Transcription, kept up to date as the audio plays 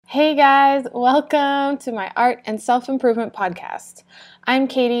Hey guys, welcome to my art and self-improvement podcast. I'm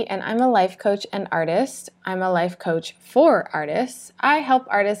Katie and I'm a life coach and artist. I'm a life coach for artists. I help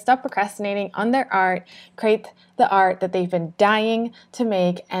artists stop procrastinating on their art, create the art that they've been dying to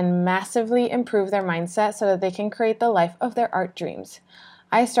make, and massively improve their mindset so that they can create the life of their art dreams.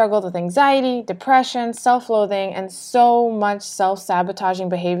 I struggled with anxiety, depression, self-loathing, and so much self-sabotaging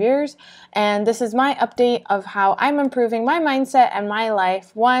behaviors. And this is my update of how I'm improving my mindset and my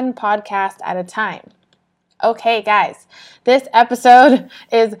life one podcast at a time. Okay, guys, this episode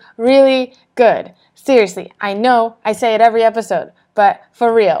is really good. Seriously, I know I say it every episode, but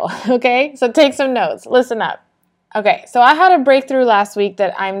for real, okay? So take some notes. Listen up. Okay, so I had a breakthrough last week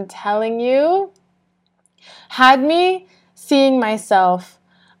that I'm telling you had me seeing myself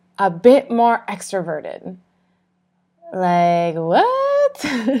a bit more extroverted. Like, what?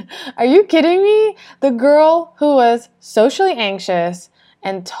 Are you kidding me? The girl who was socially anxious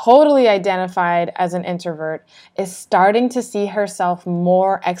and totally identified as an introvert is starting to see herself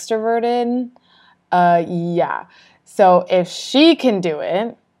more extroverted. Yeah. So if she can do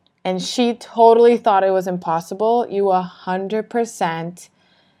it, and she totally thought it was impossible, you 100%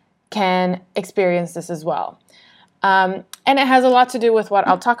 can experience this as well. And it has a lot to do with what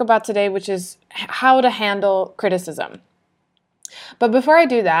I'll talk about today, which is how to handle criticism. But before I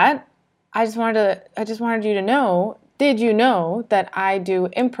do that, I just wanted you to know, did you know that I do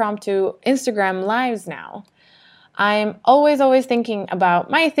impromptu Instagram lives now? I'm always thinking about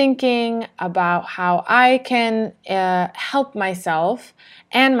my thinking, about how I can help myself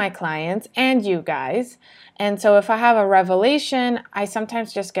and my clients and you guys. And so if I have a revelation, I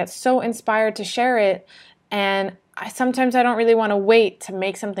sometimes just get so inspired to share it, and sometimes I don't really want to wait to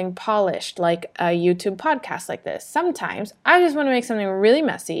make something polished like a YouTube podcast like this. Sometimes I just want to make something really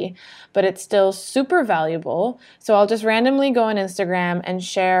messy, but it's still super valuable. So I'll just randomly go on Instagram and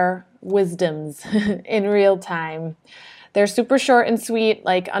share wisdoms in real time. They're super short and sweet,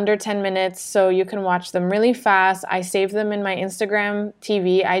 like under 10 minutes, so you can watch them really fast. I save them in my Instagram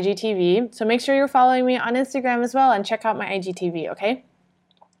TV, IGTV. So make sure you're following me on Instagram as well and check out my IGTV, okay?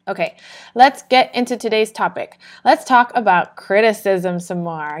 Okay, let's get into today's topic. Let's talk about criticism some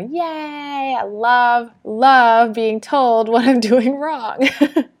more. Yay! I love being told what I'm doing wrong.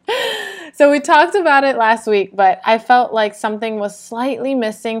 So we talked about it last week, but I felt like something was slightly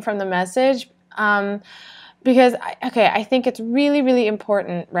missing from the message because, I think it's really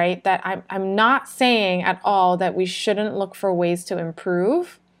important, right? That I'm not saying at all that we shouldn't look for ways to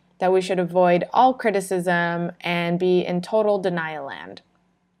improve, that we should avoid all criticism and be in total denial land.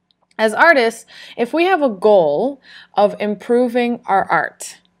 As artists, if we have a goal of improving our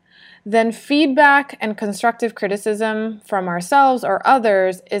art, then feedback and constructive criticism from ourselves or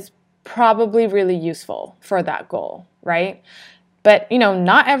others is probably really useful for that goal, right? But,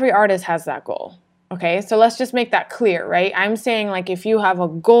 not every artist has that goal, okay? So let's just make that clear, right? I'm saying like if you have a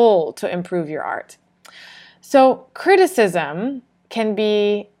goal to improve your art. So criticism can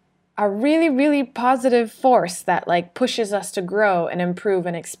be a really positive force that like pushes us to grow and improve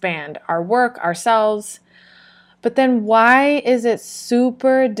and expand our work, ourselves. But then why is it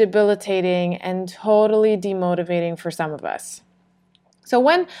super debilitating and totally demotivating for some of us? So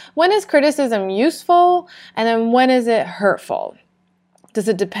when is criticism useful, and then when is it hurtful? Does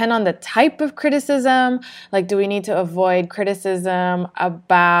it depend on the type of criticism? Like, do we need to avoid criticism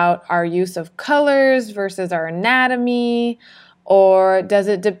about our use of colors versus our anatomy? Or does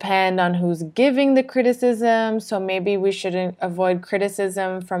it depend on who's giving the criticism? So maybe we shouldn't avoid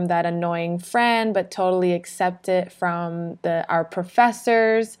criticism from that annoying friend, but totally accept it from our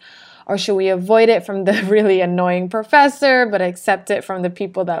professors. Or should we avoid it from the really annoying professor, but accept it from the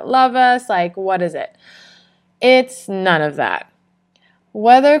people that love us? Like, what is it? It's none of that.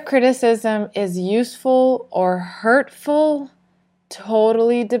 Whether criticism is useful or hurtful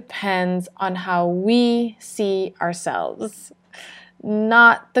totally depends on how we see ourselves,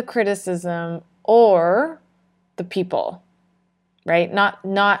 not the criticism or the people, right?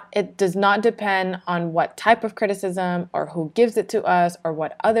 It does not depend on what type of criticism or who gives it to us or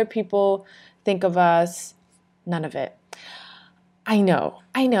what other people think of us. None of it. I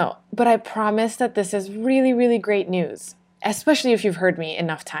know, but I promise that this is really great news, especially if you've heard me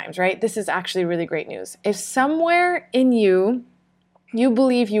enough times, right? This is actually really great news. If somewhere in you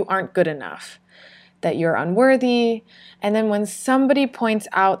believe you aren't good enough, that you're unworthy, and then when somebody points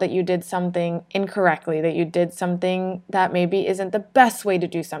out that you did something incorrectly, that you did something that maybe isn't the best way to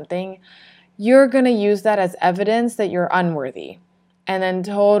do something, you're going to use that as evidence that you're unworthy and then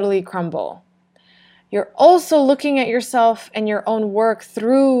totally crumble. You're also looking at yourself and your own work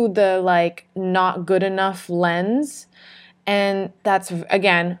through the not good enough lens, And that's,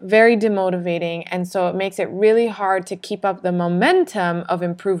 again, very demotivating. And so it makes it really hard to keep up the momentum of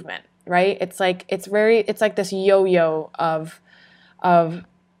improvement, right? It's like this yo-yo of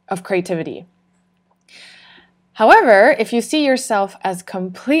creativity. However, if you see yourself as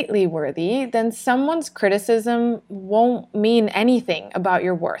completely worthy, then someone's criticism won't mean anything about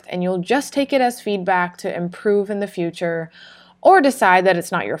your worth, and you'll just take it as feedback to improve in the future, or decide that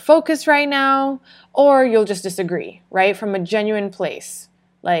it's not your focus right now, or you'll just disagree, right? From a genuine place.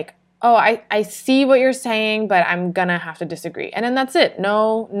 Like, oh, I see what you're saying, but I'm gonna have to disagree. And then that's it.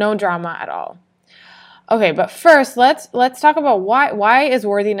 No drama at all. Okay, but first, let's talk about why is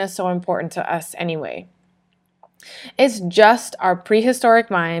worthiness so important to us anyway? It's just our prehistoric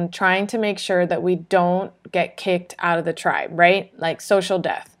mind trying to make sure that we don't get kicked out of the tribe, right? Like social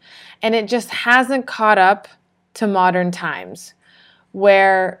death. And it just hasn't caught up to modern times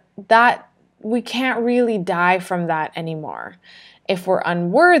where that we can't really die from that anymore. If we're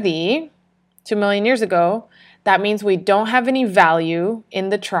unworthy, 2 million years ago, that means we don't have any value in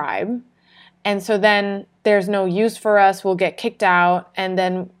the tribe. And so then there's no use for us, we'll get kicked out, and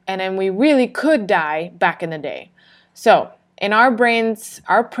then we really could die back in the day. So in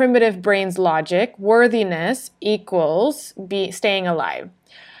our primitive brain's logic, worthiness equals staying alive.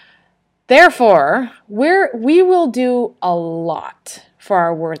 Therefore, we will do a lot for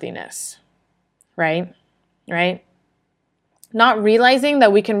our worthiness, right? Not realizing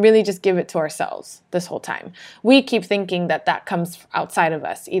that we can really just give it to ourselves this whole time. We keep thinking that comes outside of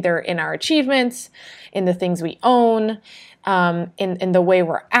us, either in our achievements, in the things we own, in the way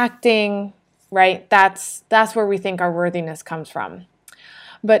we're acting, right? That's where we think our worthiness comes from.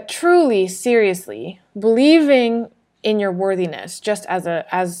 But truly, seriously, believing in your worthiness just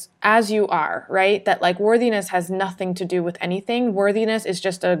as you are, right? That like worthiness has nothing to do with anything. Worthiness is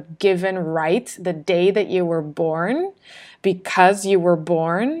just a given right the day that you were born, because you were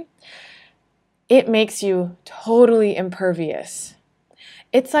born. It makes you totally impervious.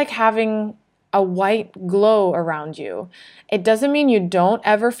 It's like having a white glow around you. It doesn't mean you don't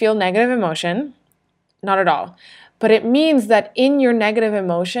ever feel negative emotion, not at all. But it means that in your negative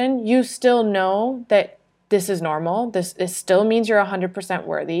emotion, you still know that this is normal. This still means you're 100%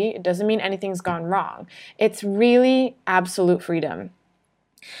 worthy. It doesn't mean anything's gone wrong. It's really absolute freedom.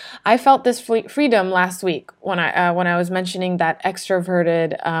 I felt this freedom last week when I was mentioning that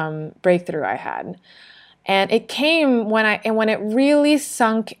extroverted breakthrough I had. And it came when it really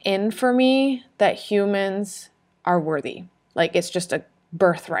sunk in for me that humans are worthy. Like it's just a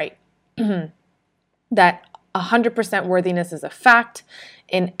birthright. That 100% worthiness is a fact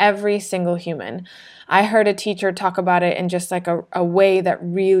in every single human. I heard a teacher talk about it in just like a way that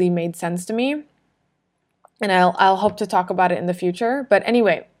really made sense to me. And I'll hope to talk about it in the future. But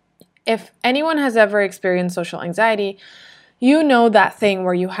anyway, if anyone has ever experienced social anxiety, you know that thing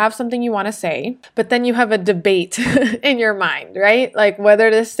where you have something you want to say, but then you have a debate in your mind, right? Like whether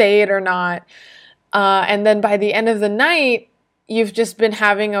to say it or not. And then by the end of the night, you've just been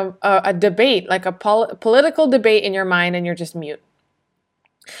having a debate, like a political debate in your mind, and you're just mute.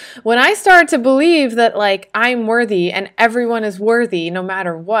 When I start to believe that like I'm worthy and everyone is worthy no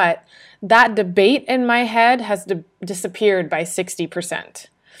matter what, that debate in my head has disappeared by 60%.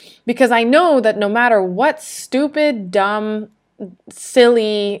 Because I know that no matter what stupid, dumb,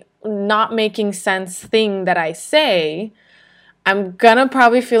 silly, not making sense thing that I say, I'm gonna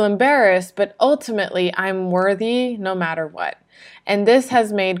probably feel embarrassed, but ultimately I'm worthy no matter what. And this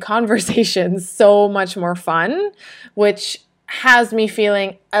has made conversations so much more fun, which has me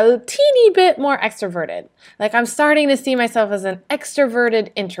feeling a teeny bit more extroverted. Like I'm starting to see myself as an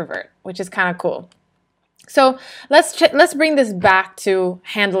extroverted introvert, which is kind of cool. So let's bring this back to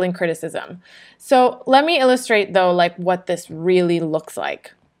handling criticism. So let me illustrate though, like what this really looks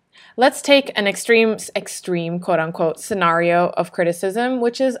like. Let's take an extreme quote unquote scenario of criticism,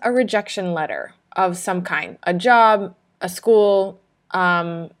 which is a rejection letter of some kind, a job, a school,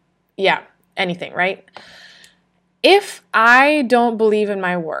 anything, right? If I don't believe in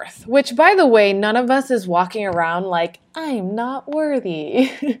my worth, which by the way, none of us is walking around like, I'm not worthy.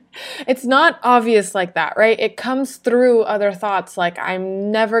 It's not obvious like that, right? It comes through other thoughts like,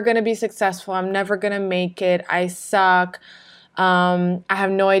 I'm never going to be successful. I'm never going to make it. I suck. I have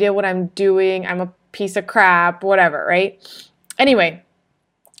no idea what I'm doing. I'm a piece of crap, whatever, right? Anyway,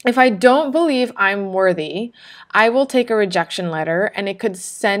 if I don't believe I'm worthy, I will take a rejection letter and it could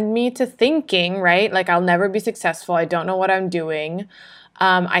send me to thinking, right? Like I'll never be successful. I don't know what I'm doing.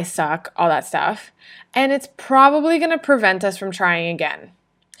 I suck, all that stuff. And it's probably going to prevent us from trying again.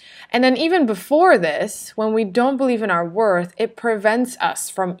 And then even before this, when we don't believe in our worth, it prevents us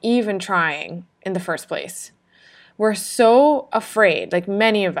from even trying in the first place. we're so afraid, like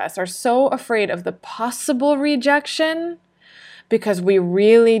many of us are so afraid of the possible rejection because we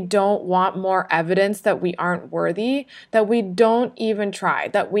really don't want more evidence that we aren't worthy, that we don't even try,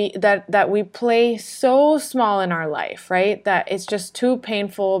 that we play so small in our life, right? That it's just too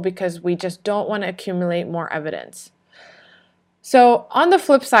painful because we just don't want to accumulate more evidence. So on the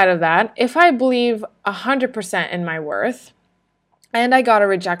flip side of that, if I believe 100% in my worth and I got a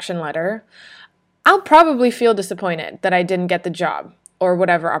rejection letter, I'll probably feel disappointed that I didn't get the job or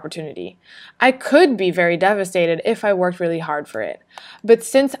whatever opportunity. I could be very devastated if I worked really hard for it. But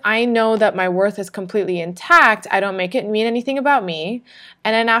since I know that my worth is completely intact, I don't make it mean anything about me.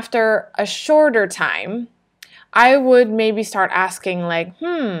 And then after a shorter time, I would maybe start asking like,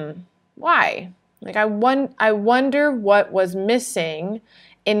 why? Like I wonder what was missing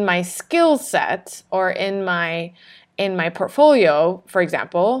in my skill set or in my portfolio, for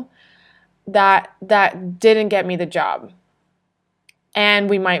example, that didn't get me the job. And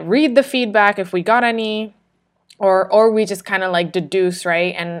we might read the feedback if we got any, or we just kind of like deduce,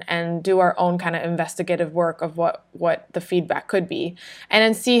 right? And do our own kind of investigative work of what the feedback could be, and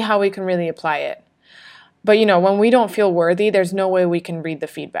then see how we can really apply it. But when we don't feel worthy, there's no way we can read the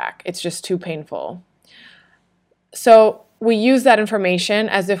feedback. It's just too painful. So we use that information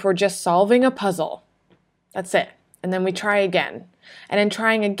as if we're just solving a puzzle. That's it. And then we try again. And then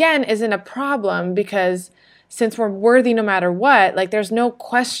trying again isn't a problem because since we're worthy no matter what, like there's no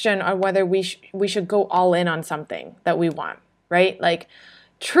question on whether we should go all in on something that we want, right? Like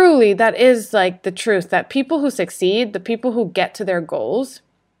truly that is like the truth, that people who succeed, the people who get to their goals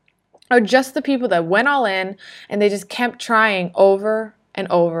are just the people that went all in and they just kept trying over and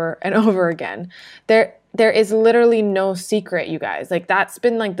over and over again. There is literally no secret, you guys. Like that's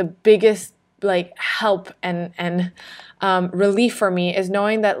been like the biggest like help and relief for me is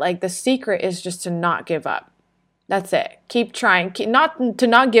knowing that like the secret is just to not give up. That's it. Keep trying,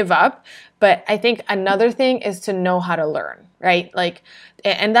 not give up. But I think another thing is to know how to learn, right? Like,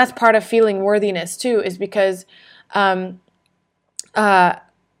 and that's part of feeling worthiness too, is because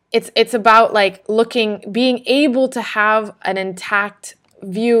it's about like being able to have an intact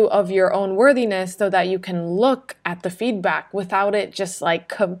view of your own worthiness so that you can look at the feedback without it just like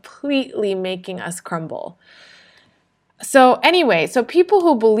completely making us crumble. So anyway, so people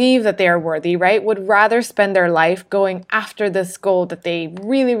who believe that they are worthy, right, would rather spend their life going after this goal that they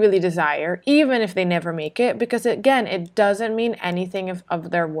really, really desire, even if they never make it, because again, it doesn't mean anything of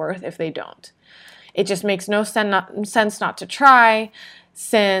their worth if they don't. It just makes no sense not to try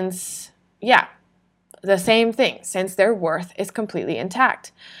since, the same thing, since their worth is completely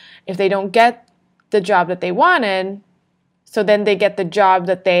intact. If they don't get the job that they wanted, so then they get the job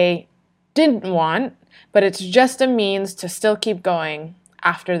that they didn't want, but it's just a means to still keep going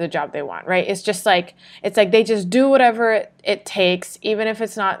after the job they want, right? It's like they just do whatever it takes, even if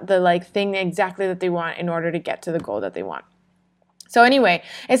it's not the like thing exactly that they want in order to get to the goal that they want. So anyway,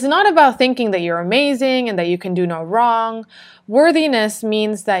 it's not about thinking that you're amazing and that you can do no wrong. Worthiness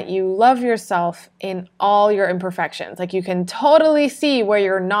means that you love yourself in all your imperfections. Like you can totally see where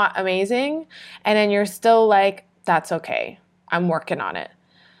you're not amazing, and then you're still like, that's okay. I'm working on it.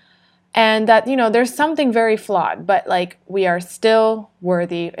 And that, there's something very flawed, but like we are still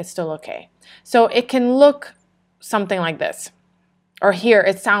worthy. It's still okay. So it can look something like this, or here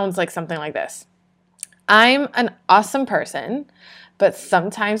it sounds like something like this. I'm an awesome person, but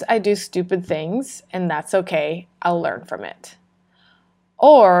sometimes I do stupid things and that's okay. I'll learn from it.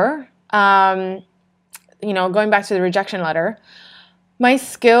 Or, going back to the rejection letter, my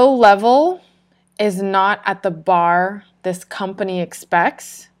skill level is not at the bar this company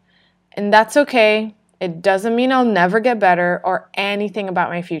expects. And that's okay. It doesn't mean I'll never get better or anything about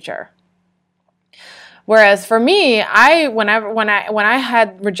my future. Whereas for me, when I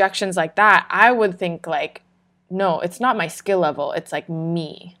had rejections like that, I would think like, no, it's not my skill level. It's like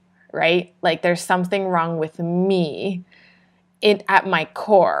me, right? Like there's something wrong with me at my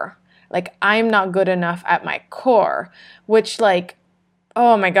core. Like I'm not good enough at my core, which like,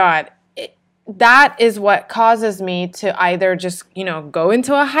 oh my God, that is what causes me to either just, go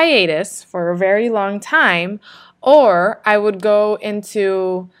into a hiatus for a very long time, or I would want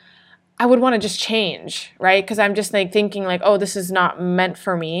to just change, right? Because I'm just like thinking like, oh, this is not meant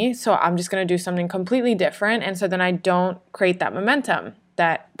for me. So I'm just going to do something completely different. And so then I don't create that momentum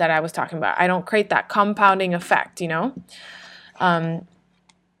that I was talking about. I don't create that compounding effect,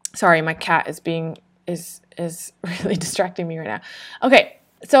 Sorry, my cat is really distracting me right now. Okay,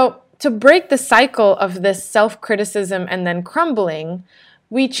 so to break the cycle of this self-criticism and then crumbling,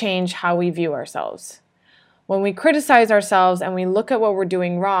 we change how we view ourselves. when we criticize ourselves and we look at what we're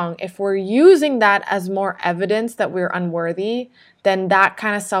doing wrong, if we're using that as more evidence that we're unworthy, then that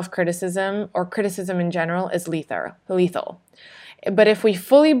kind of self-criticism or criticism in general is lethal. But if we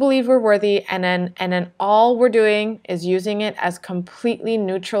fully believe we're worthy and then all we're doing is using it as completely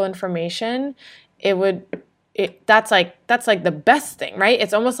neutral information, that's like the best thing, right?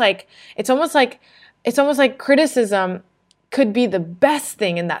 It's almost like criticism could be the best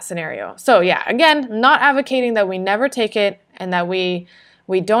thing in that scenario. So yeah, again, not advocating that we never take it and that we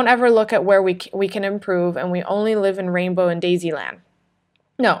don't ever look at where we can improve and we only live in rainbow and daisy land.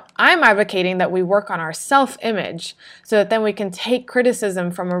 No, I'm advocating that we work on our self-image so that then we can take criticism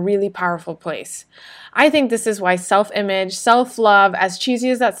from a really powerful place. I think this is why self-image, self-love, as cheesy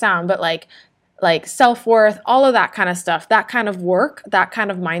as that sounds, but like self-worth, all of that kind of stuff, that kind of work, that kind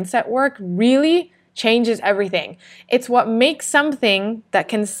of mindset work really changes everything. It's what makes something that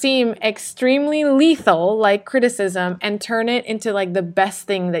can seem extremely lethal, like criticism, and turn it into like the best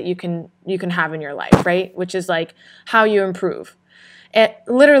thing that you can have in your life, right? Which is like how you improve. It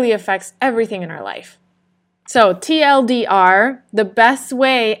literally affects everything in our life. So TLDR, the best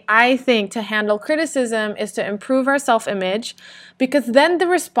way I think to handle criticism is to improve our self-image, because then the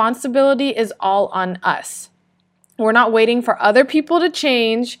responsibility is all on us. We're not waiting for other people to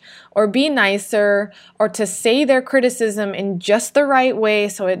change or be nicer or to say their criticism in just the right way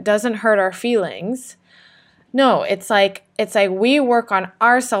so it doesn't hurt our feelings. No, it's like we work on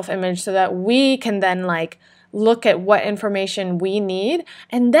our self-image so that we can then like look at what information we need.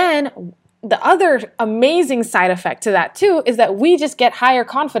 And then the other amazing side effect to that too is that we just get higher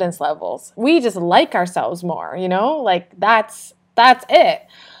confidence levels. We just like ourselves more, like that's it.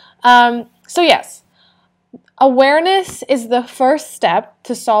 So yes, awareness is the first step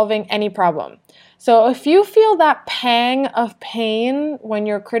to solving any problem. So if you feel that pang of pain when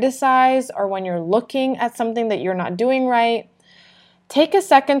you're criticized or when you're looking at something that you're not doing right, take a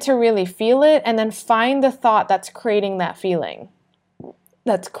second to really feel it and then find the thought that's creating that feeling,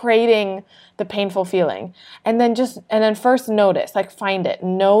 that's creating the painful feeling. And then first notice, like find it.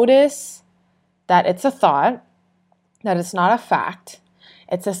 Notice that it's a thought, that it's not a fact.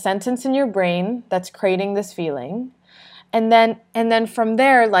 It's a sentence in your brain that's creating this feeling. And then from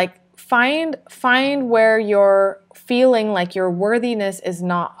there, like find where you're feeling like your worthiness is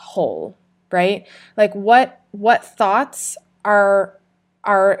not whole, right? Like what thoughts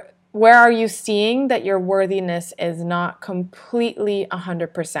where are you seeing that your worthiness is not completely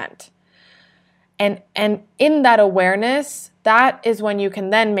 100%? And in that awareness, that is when you can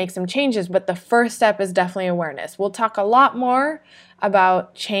then make some changes. But the first step is definitely awareness. We'll talk a lot more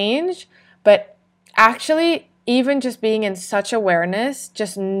about change, but actually even just being in such awareness,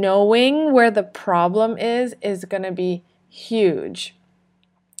 just knowing where the problem is going to be huge.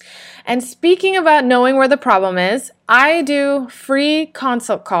 And speaking about knowing where the problem is, I do free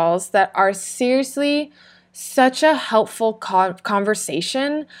consult calls that are seriously such a helpful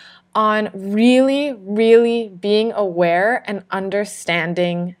conversation on really, really being aware and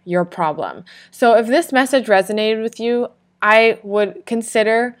understanding your problem. So if this message resonated with you, I would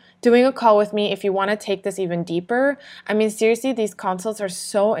consider doing a call with me if you want to take this even deeper. I mean, seriously, these consults are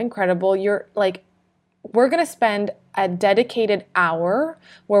so incredible. We're going to spend a dedicated hour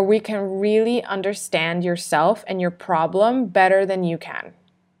where we can really understand yourself and your problem better than you can,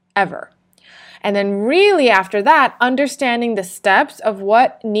 ever. And then really after that, understanding the steps of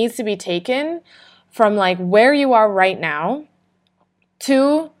what needs to be taken from like where you are right now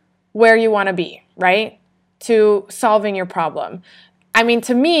to where you want to be, right? To solving your problem. I mean,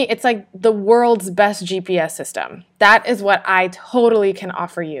 to me, it's like the world's best GPS system. That is what I totally can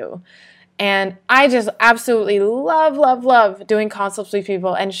offer you. And I just absolutely love doing consults with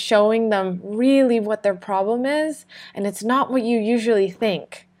people and showing them really what their problem is. And it's not what you usually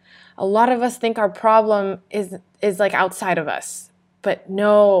think. A lot of us think our problem is like outside of us, but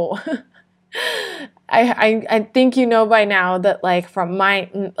no. I think you know by now that like from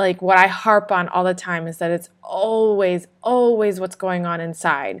what I harp on all the time is that it's always what's going on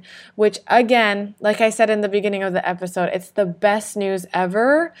inside, which again, like I said in the beginning of the episode, it's the best news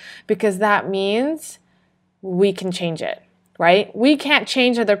ever because that means we can change it, right? We can't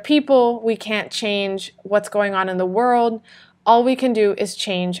change other people. We can't change what's going on in the world. All we can do is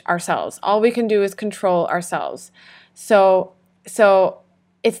change ourselves. All we can do is control ourselves. So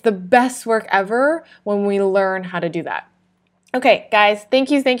it's the best work ever when we learn how to do that. Okay, guys,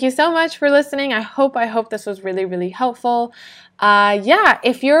 thank you so much for listening. I hope this was really, really helpful.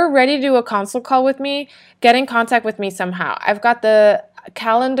 If you're ready to do a consult call with me, get in contact with me somehow. I've got the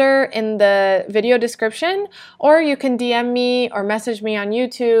calendar in the video description, or you can DM me or message me on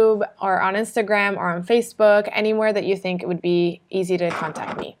YouTube or on Instagram or on Facebook, anywhere that you think it would be easy to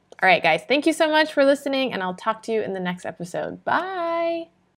contact me. All right, guys, thank you so much for listening, and I'll talk to you in the next episode. Bye.